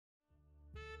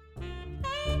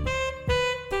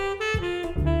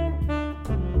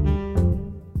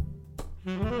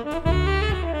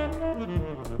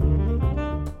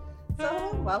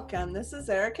welcome. This is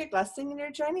Erica Glessing, and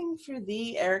you're joining for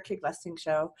the Erica Glessing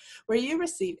Show, where you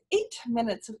receive 8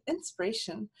 minutes of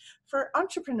inspiration for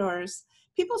entrepreneurs,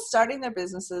 people starting their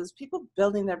businesses, people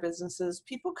building their businesses,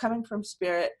 people coming from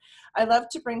spirit. I love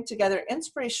to bring together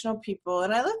inspirational people,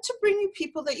 and I love to bring you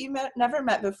people that you never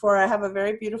met before. I have a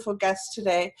very beautiful guest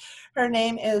today. Her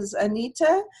name is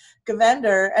Anita,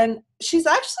 Govender, and she's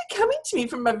actually coming to me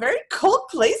from a very cold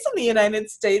place in the United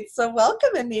States. So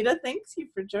welcome, Anita. Thanks you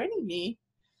for joining me.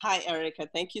 Hi, Erica.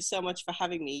 Thank you so much for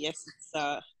having me. Yes,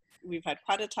 we've had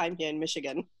quite a time here in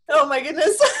Michigan. Oh my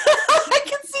goodness. I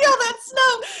can see all that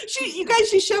snow.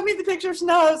 She showed me the picture of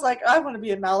snow. I was like, I want to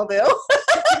be in Malibu.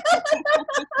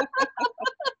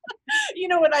 You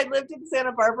know, when I lived in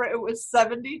Santa Barbara, it was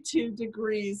 72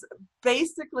 degrees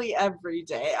basically every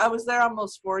day. I was there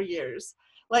almost 4 years.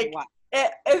 Like, wow.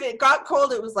 If it got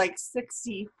cold, it was like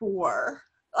 64.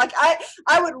 Like I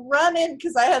would run in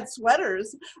because I had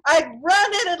sweaters. I'd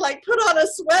run in and like put on a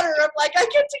sweater. I'm like, I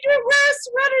get to wear a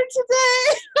sweater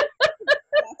today.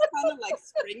 That's kind of like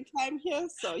springtime here,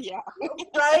 so yeah.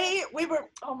 Right?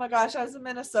 Oh my gosh, I was in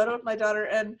Minnesota with my daughter,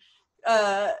 and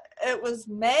it was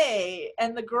May,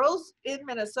 and the girls in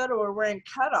Minnesota were wearing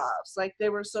cutoffs. Like, they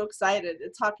were so excited.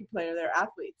 It's hockey player, they're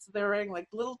athletes. So they were wearing like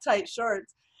little tight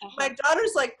shorts. My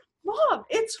daughter's like, Mom,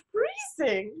 it's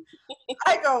freezing.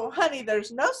 I go, honey,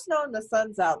 there's no snow and the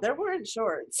sun's out. They're wearing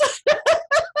shorts.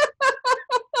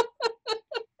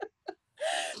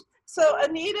 So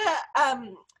Anita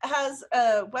has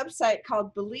a website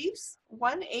called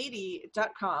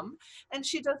beliefs180.com, and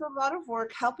she does a lot of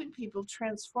work helping people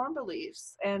transform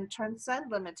beliefs and transcend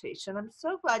limitation. I'm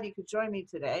so glad you could join me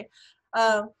today.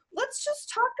 Let's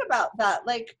just talk about that.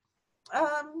 Like,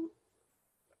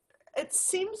 it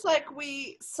seems like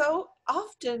we so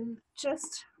often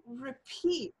just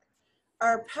repeat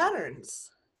our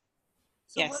patterns.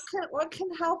 So yes. What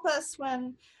can help us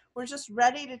when we're just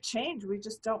ready to change? We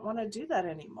just don't want to do that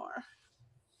anymore.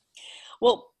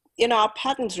 Well, our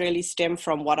patterns really stem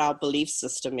from what our belief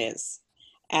system is.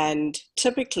 And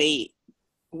typically,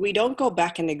 we don't go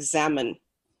back and examine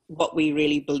what we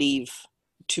really believe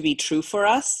to be true for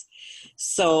us.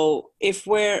 So if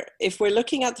we're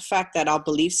looking at the fact that our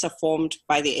beliefs are formed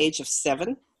by the age of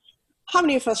 7, how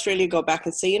many of us really go back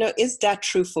and say, is that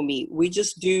true for me? We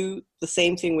just do the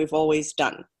same thing we've always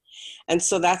done. And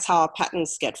so that's how our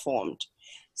patterns get formed.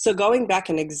 So going back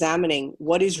and examining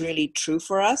what is really true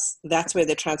for us, that's where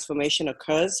the transformation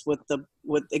occurs with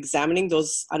examining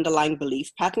those underlying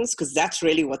belief patterns, because that's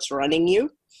really what's running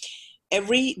you.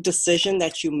 Every decision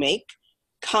that you make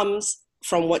comes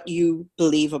from what you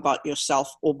believe about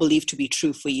yourself or believe to be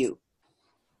true for you.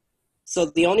 So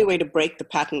the only way to break the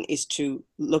pattern is to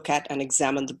look at and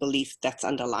examine the belief that's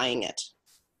underlying it.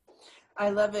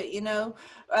 I love it.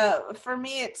 For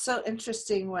me, it's so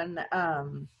interesting when I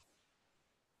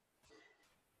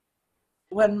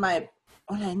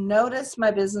notice my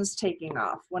business taking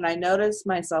off, when I notice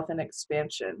myself in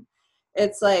expansion,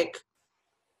 it's like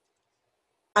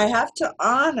I have to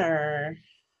honor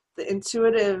the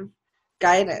intuitive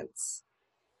guidance,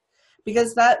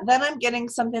 because then I'm getting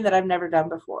something that I've never done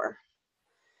before.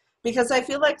 Because I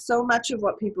feel like so much of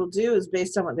what people do is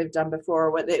based on what they've done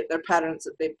before, their patterns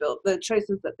that they've built, the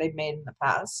choices that they've made in the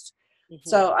past. Mm-hmm.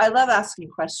 So I love asking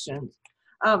questions.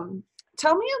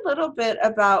 Tell me a little bit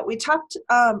about, we talked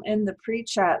in the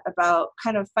pre-chat about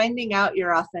kind of finding out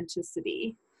your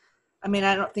authenticity. I mean,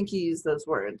 I don't think you use those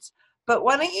words, but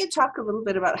why don't you talk a little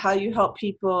bit about how you help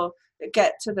people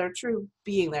get to their true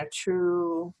being, their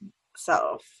true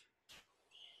self?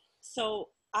 So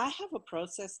I have a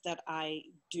process that I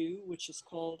do, which is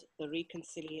called the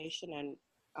reconciliation and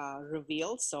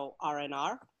reveal, so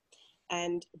R&R.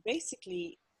 And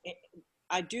basically,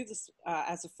 I do this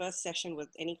as a first session with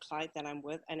any client that I'm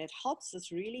with, and it helps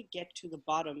us really get to the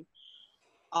bottom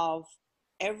of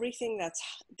everything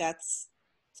that's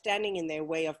standing in their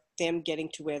way of them getting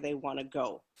to where they want to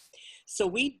go. So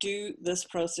we do this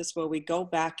process where we go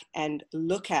back and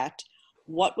look at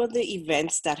what were the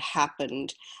events that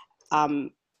happened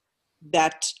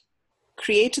that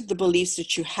created the beliefs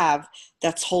that you have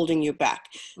that's holding you back.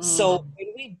 So when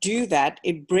we do that,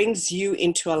 it brings you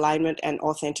into alignment and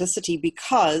authenticity,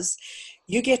 because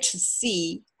you get to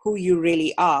see who you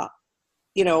really are.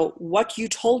 What you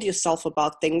told yourself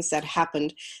about things that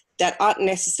happened that aren't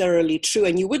necessarily true,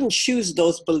 and you wouldn't choose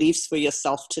those beliefs for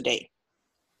yourself today.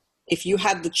 If you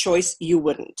had the choice, you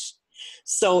wouldn't.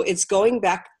 So it's going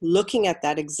back, looking at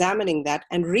that, examining that,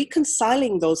 and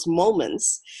reconciling those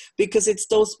moments, because it's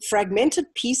those fragmented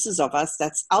pieces of us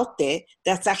that's out there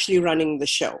that's actually running the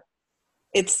show.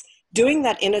 It's doing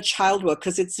that inner child work,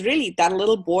 because it's really that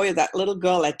little boy or that little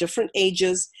girl at different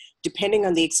ages depending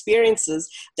on the experiences,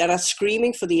 that are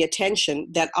screaming for the attention,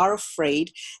 that are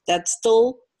afraid, that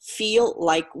still feel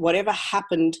like whatever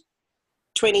happened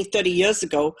 20, 30 years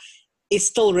ago is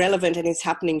still relevant and is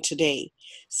happening today.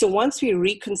 So once we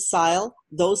reconcile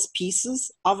those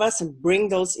pieces of us and bring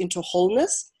those into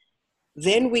wholeness,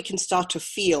 then we can start to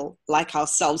feel like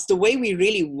ourselves the way we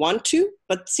really want to,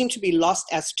 but seem to be lost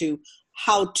as to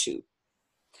how to.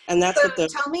 And that's So what the...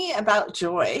 Tell me about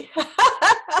joy.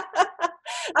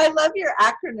 I love your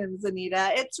acronyms,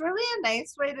 Anita. It's really a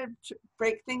nice way to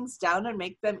break things down and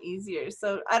make them easier.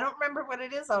 So I don't remember what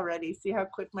it is already. See how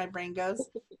quick my brain goes?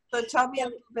 So tell me a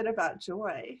little bit about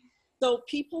joy. So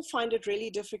people find it really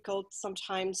difficult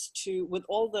sometimes to, with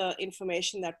all the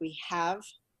information that we have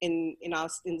in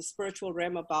the spiritual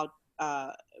realm about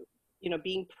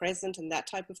being present and that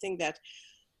type of thing, that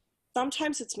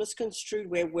sometimes it's misconstrued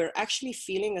where we're actually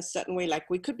feeling a certain way, like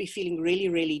we could be feeling really,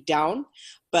 really down,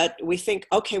 but we think,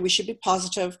 okay, we should be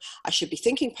positive. I should be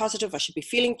thinking positive. I should be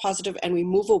feeling positive. And we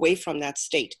move away from that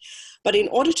state. But in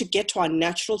order to get to our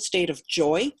natural state of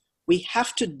joy, we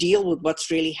have to deal with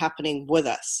what's really happening with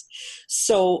us.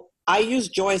 So I use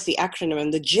joy as the acronym,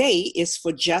 and the J is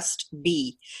for just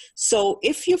be. So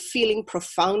if you're feeling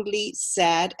profoundly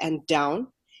sad and down,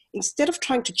 instead of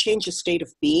trying to change your state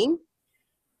of being,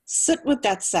 sit with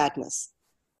that sadness,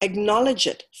 acknowledge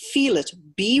it, feel it,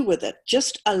 be with it,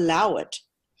 just allow it.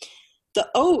 The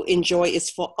O in joy is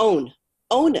for own.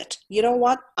 Own it. You know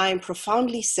what? I am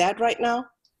profoundly sad right now.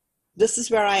 This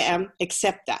is where I am.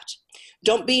 Accept that.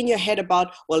 Don't be in your head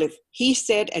about, well, if he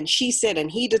said and she said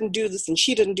and he didn't do this and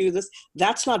she didn't do this.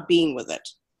 That's not being with it.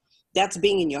 That's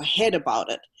being in your head about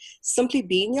it. Simply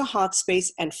be in your heart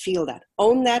space and feel that.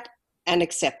 Own that and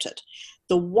accept it.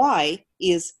 The Y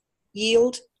is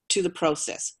yield to the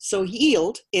process. So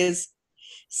yield is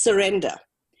surrender.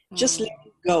 Just let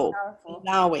it go. Powerful.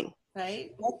 Allowing.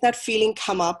 Right? Let that feeling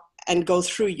come up and go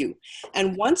through you.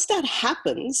 And once that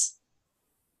happens,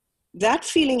 that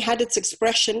feeling had its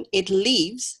expression, it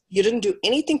leaves. You didn't do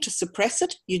anything to suppress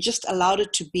it. You just allowed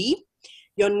it to be.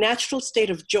 Your natural state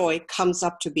of joy comes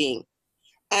up to being.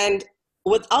 And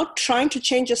without trying to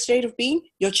change your state of being,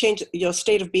 your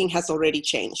state of being has already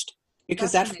changed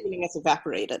because that feeling has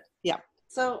evaporated. Yeah.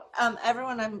 So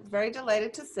everyone, I'm very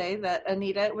delighted to say that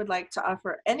Anita would like to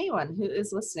offer anyone who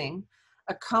is listening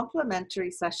a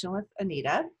complimentary session with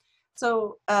Anita.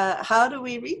 So how do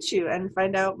we reach you and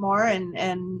find out more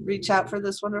and reach out for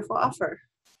this wonderful offer?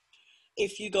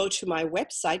 If you go to my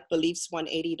website,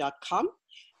 beliefs180.com,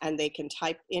 and they can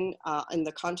type in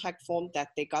the contact form that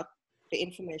they got the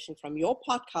information from your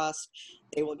podcast,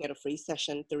 they will get a free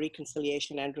session, the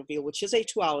Reconciliation and Reveal, which is a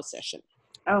 2-hour session.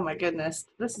 Oh my goodness,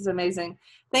 this is amazing.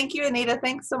 Thank you, Anita.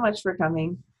 Thanks so much for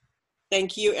coming.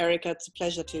 Thank you, Erica. It's a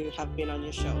pleasure to have been on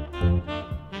your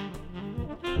show.